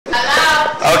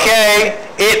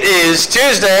is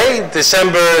Tuesday,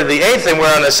 December the 8th, and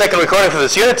we're on the second recording for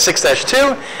this unit,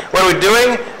 6-2, where we're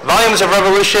doing volumes of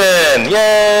revolution.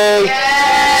 Yay!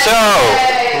 Yay! So,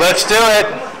 let's do it.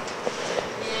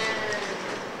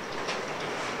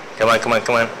 Come on, come on,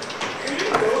 come on.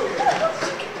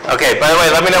 Okay, by the way,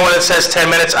 let me know when it says 10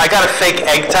 minutes. I got a fake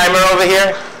egg timer over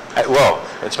here. Whoa,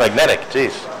 it's magnetic,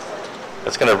 jeez.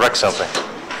 That's going to wreck something.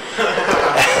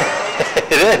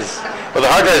 It is. Well, the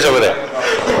hard drive is over there.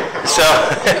 So,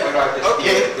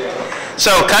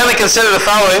 so kindly consider the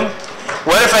following.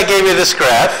 What if I gave you this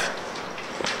graph?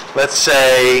 Let's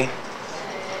say,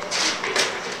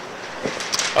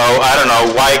 I don't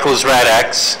know, y equals rad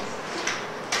x.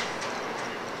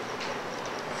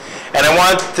 And I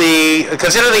want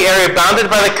consider the area bounded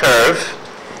by the curve,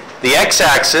 the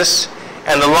x-axis,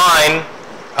 and the line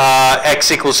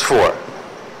x equals 4.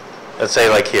 Let's say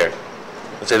like here.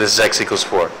 Let's say this is x equals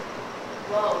 4.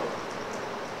 Whoa.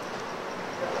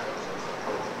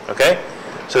 Okay?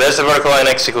 So there's the vertical line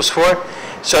x equals 4.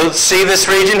 So see this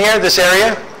region here, this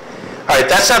area? All right,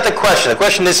 that's not the question. The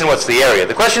question isn't what's the area.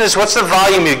 The question is what's the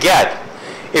volume you get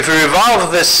if you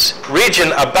revolve this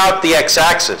region about the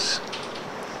x-axis?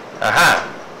 Aha.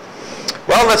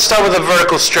 Well, let's start with a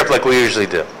vertical strip like we usually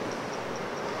do.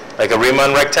 Like a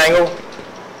Riemann rectangle.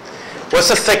 What's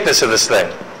the thickness of this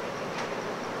thing?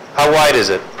 How wide is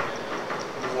it?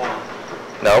 1.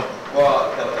 No.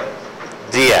 Well,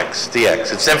 dx.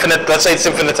 It's infinite. Let's say it's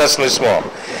infinitesimally small.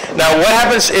 Now, what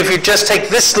happens if you just take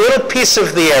this little piece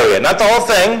of the area, not the whole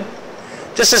thing,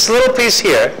 just this little piece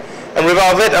here, and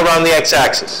revolve it around the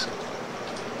x-axis?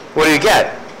 What do you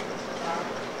get?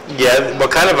 Yeah,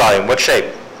 what kind of volume? What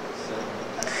shape?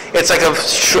 It's like a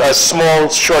small,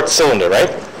 short cylinder,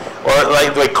 right? Or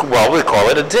like, well, we call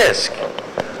it a disc. A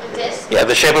disc? Yeah,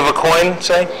 the shape of a coin,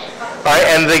 say. All right,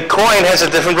 and the coin has a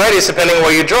different radius depending on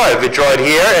where you draw it. If you draw it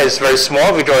here, it's very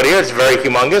small. If you draw it here, it's very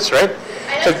humongous, right? I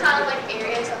know it's kind of like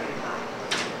areas of a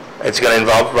pie. It's going to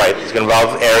involve, right, it's going to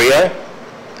involve area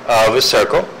of a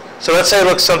circle. So let's say it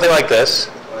looks something like this.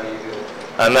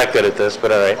 I'm not good at this,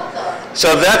 but all right.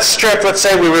 So that strip, let's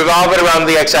say we revolve it around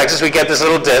the x-axis, we get this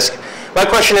little disc. My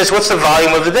question is, what's the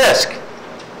volume of the disc?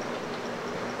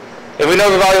 If we know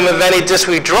the volume of any disc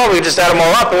we draw, we just add them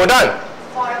all up and we're done.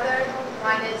 Farther,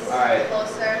 minus,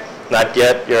 closer. Not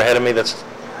yet. You're ahead of me. That's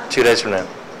 2 days from now.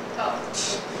 Oh.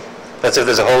 That's if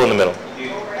there's a hole in the middle.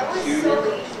 That was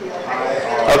so easy.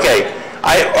 Okay.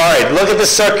 All right. Look at the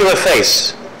circular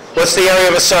face. What's the area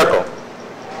of a circle?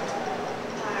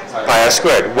 Pi r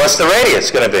squared. What's the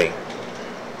radius going to be?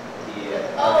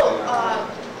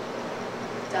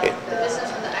 The distance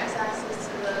from the x-axis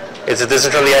to the... It's the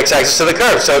distance from the x-axis to the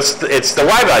curve. So it's the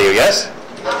y value, yes?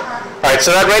 All right.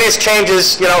 So that radius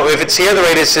changes. You know, if it's here, the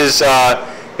radius is,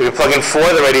 if you plug in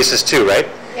 4, the radius is 2, right?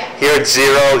 Yeah. Here it's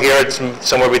 0. Here it's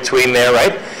somewhere between there,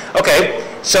 right? Okay.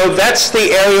 So that's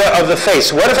the area of the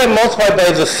face. What if I multiply by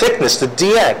the thickness, the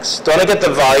dx? Don't I get the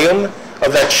volume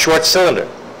of that short cylinder?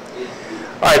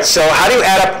 All right, so how do you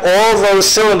add up all those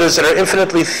cylinders that are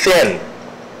infinitely thin?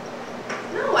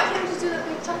 No, I can't just do the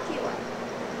big chunky one.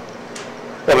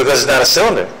 Well, because it's not a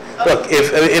cylinder. Look,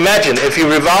 imagine, if you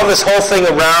revolve this whole thing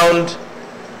around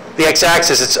the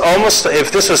x-axis, it's almost, if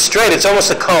this was straight, it's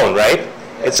almost a cone, right?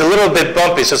 It's a little bit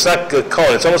bumpy, so it's not a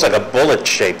cone. It's almost like a bullet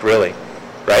shape, really,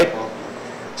 right?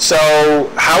 So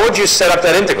how would you set up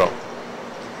that integral?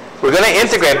 We're going to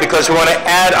integrate because we want to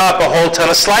add up a whole ton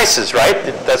of slices, right?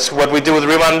 That's what we do with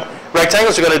Riemann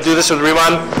rectangles. We're going to do this with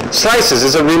Riemann slices.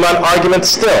 It's a Riemann argument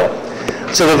still.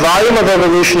 So the volume of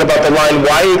evolution about the line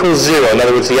y equals 0, in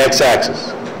other words, the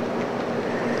x-axis,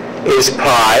 is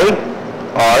pi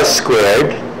r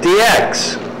squared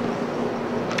dx.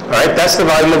 All right, that's the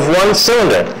volume of one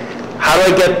cylinder. How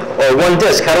do I get, or one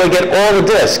disk, how do I get all the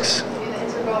disks?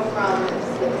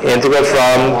 Integral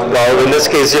from, well, in this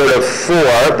case 0 to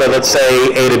 4, but let's say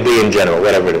a to b in general,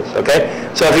 whatever it is, okay?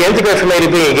 So if you integrate from a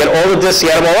to b and get all the disks, you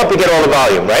add them all up, you get all the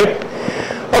volume, right?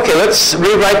 Okay, let's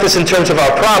rewrite this in terms of our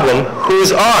problem.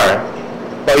 Who's r?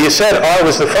 Well, you said r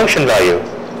was the function value,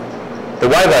 the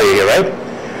y value here, right?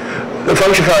 The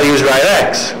function value is right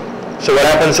x. So what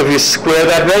happens if you square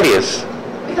that radius?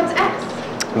 Becomes x.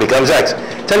 It becomes x.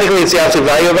 Technically, it's the absolute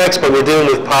value of x, but we're dealing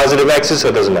with positive x's, so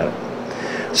it doesn't matter.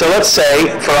 So let's say,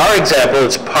 for our example,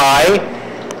 it's pi,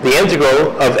 the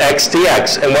integral of x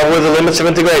dx. And what were the limits of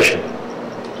integration?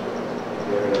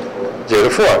 0 to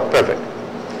 4. Perfect.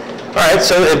 All right,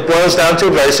 so it boils down to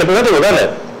a very simple integral, doesn't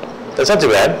it? That's not too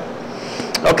bad.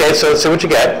 Okay, so let's see what you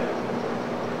get.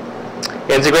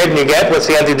 Integrate and you get, what's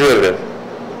the antiderivative?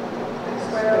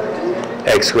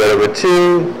 X squared over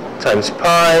 2 times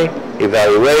pi,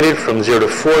 evaluated from 0 to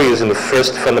 4 using the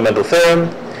first fundamental theorem.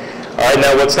 All right,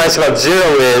 now what's nice about 0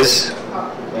 is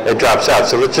it drops out.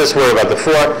 So let's just worry about the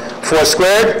 4. 4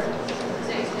 squared,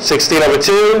 16 over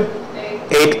 2,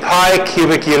 8 pi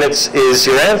cubic units is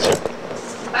your answer.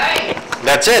 All right.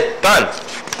 That's it, done.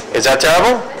 Is that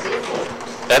terrible?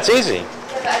 That's easy. That's easy.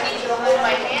 Because I need you to hold my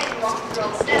hand and walk through all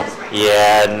the steps, right?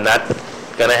 Yeah, not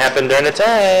gonna happen during the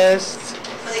test.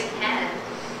 But it can.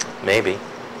 Maybe.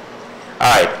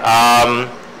 All right,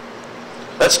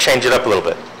 let's change it up a little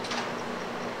bit.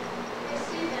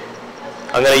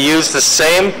 I'm going to use the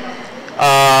same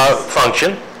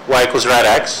function, y equals rad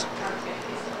x,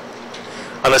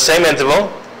 on the same interval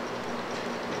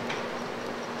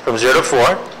from 0 to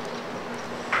 4.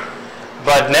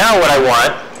 But now what I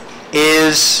want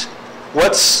is,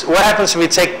 what happens if you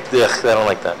take, ugh, I don't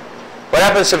like that. What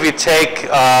happens if you take,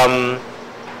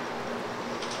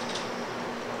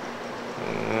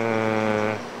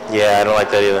 yeah, I don't like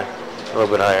that either. A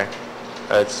little bit higher.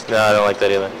 No, I don't like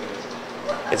that either.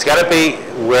 It's got to be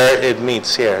where it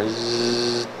meets here.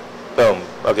 Zzz, boom.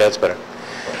 Okay, that's better.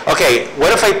 Okay,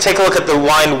 what if I take a look at the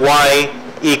line y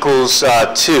equals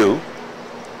 2?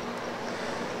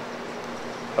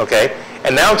 Okay,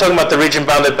 and now I'm talking about the region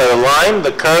bounded by the line,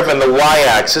 the curve, and the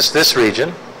y-axis, this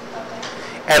region.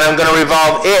 And I'm going to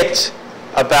revolve it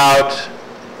about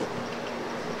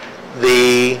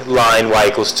the line y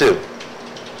equals 2.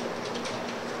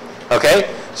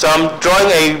 Okay, so I'm drawing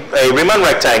a Riemann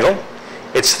rectangle.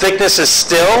 Its thickness is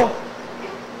still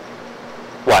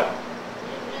what?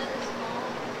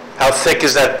 How thick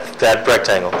is that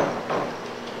rectangle?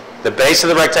 The base of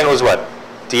the rectangle is what?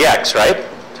 Dx, right?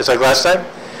 Just like last time?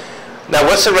 Now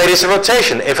what's the radius of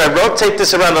rotation? If I rotate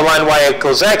this around the line y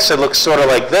equals x, it looks sort of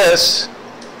like this.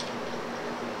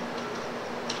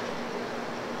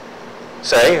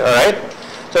 Say, all right?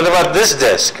 So it's about this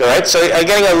disk, all right? So I'm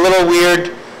getting a little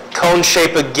weird cone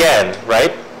shape again,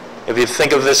 right? If you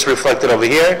think of this reflected over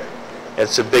here,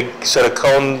 it's a big sort of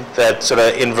cone that's sort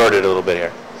of inverted a little bit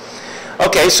here.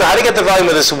 Okay, so how do you get the volume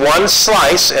of this one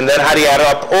slice, and then how do you add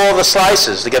up all the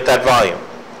slices to get that volume?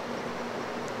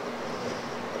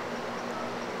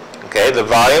 Okay, the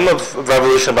volume of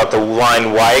revolution about the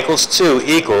line y equals 2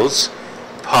 equals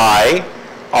pi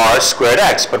r squared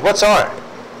x. But what's r?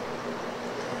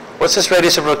 What's this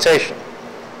radius of rotation?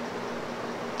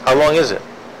 How long is it?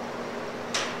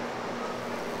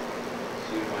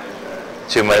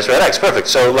 2 minus rad x, perfect.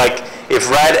 So like if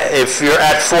you're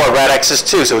at 4, rad x is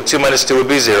 2, so 2 minus 2 would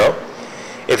be 0.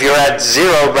 If you're at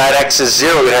 0, rad x is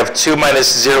 0, you have 2 minus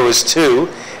 0 is 2.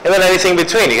 And then anything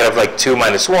between, you can have like 2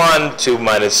 minus 1, 2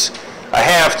 minus a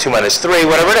half, 2 minus 3,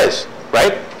 whatever it is,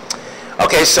 right?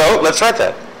 Okay, so let's write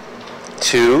that.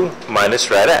 2 minus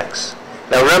rad x.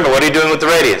 Now remember, what are you doing with the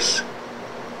radius?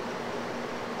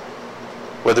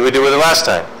 What did we do with it last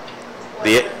time?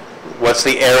 What's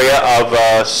the area of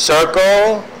a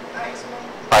circle?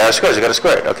 Pi r squared. You got to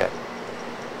square it. Okay.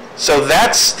 So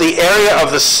that's the area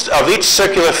of each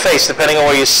circular face, depending on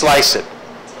where you slice it.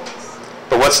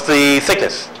 But what's the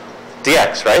thickness?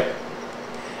 Dx, right?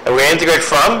 And we integrate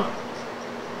from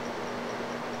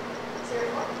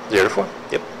 0 to 4.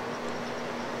 Yep.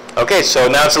 Okay. So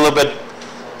now it's a little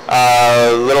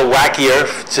wackier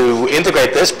to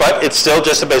integrate this, but it's still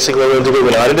just a basic little integral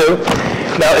we know how to do.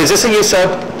 Now, is this a U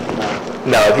sub?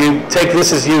 No, if you take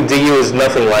this as u, du is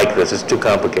nothing like this. It's too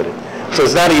complicated. So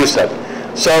it's not a U sub.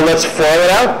 So let's FOIL it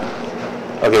out.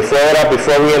 Okay, FOIL it out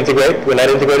before we integrate. We're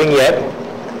not integrating yet.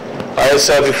 All right,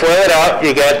 so if you FOIL it out,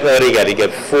 you get, what do you get? You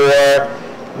get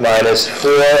 4 minus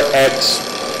 4x.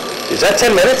 Is that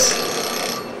 10 minutes?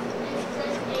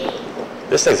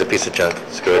 This thing's a piece of junk.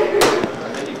 Screw it.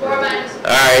 4 minus 4.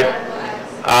 All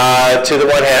right. To the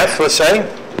 1/2, let's say.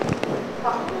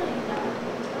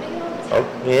 Oh,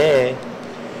 yeah.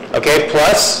 Okay,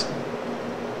 plus?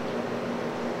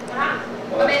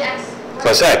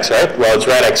 Plus x, right? Well, it's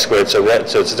rad x squared, so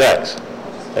it's x.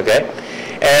 Okay?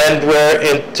 And we're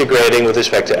integrating with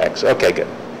respect to x. Okay, good.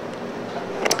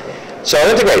 So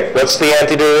integrate. What's the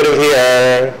antiderivative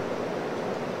here?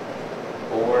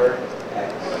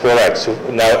 4x.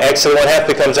 Now x to the 1/2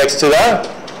 becomes x to the?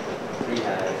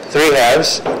 3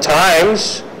 halves.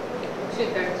 Times?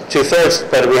 2/3.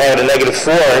 But we had a negative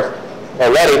 4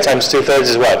 already, times 2/3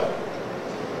 is what?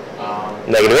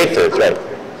 Negative 8/3, right?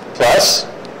 Plus?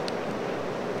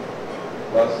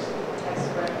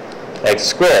 X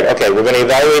squared. Okay, we're going to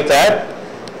evaluate that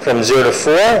from 0 to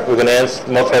 4. We're going to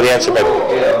multiply the answer by...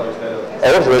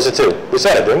 Oh, where's the 2? We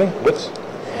said it, didn't we? Whoops.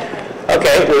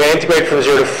 Okay, we're going to integrate from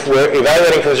 0 to 4. We're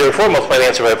evaluating from 0 to 4, multiply the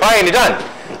answer by pi, and you're done.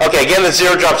 Okay, again, the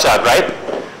 0 drops out, right?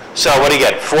 So what do you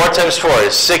get? 4 times 4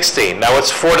 is 16. Now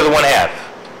what's 4 to the 1/2?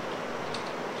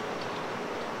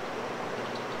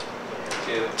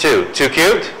 2. 2. 2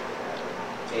 cubed?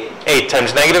 8. 8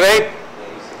 times negative 8?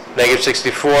 Negative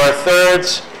 64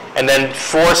 thirds. And then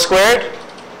 4 squared?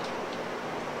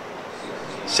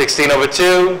 16 over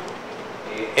 2?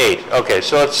 8. Okay,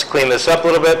 so let's clean this up a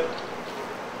little bit.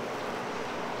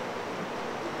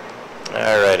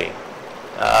 Alrighty.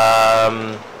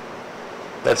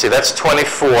 Let's see, that's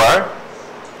 24.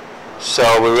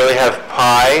 So we really have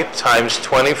pi times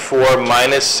 24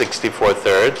 minus 64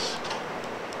 thirds.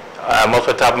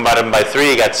 Multiply top and bottom by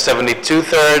 3, you got 72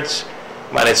 thirds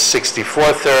minus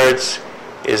 64 thirds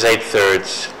is 8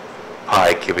 thirds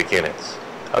pi cubic units.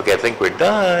 Okay, I think we're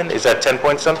done. Is that 10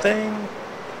 point something?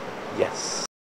 Yes.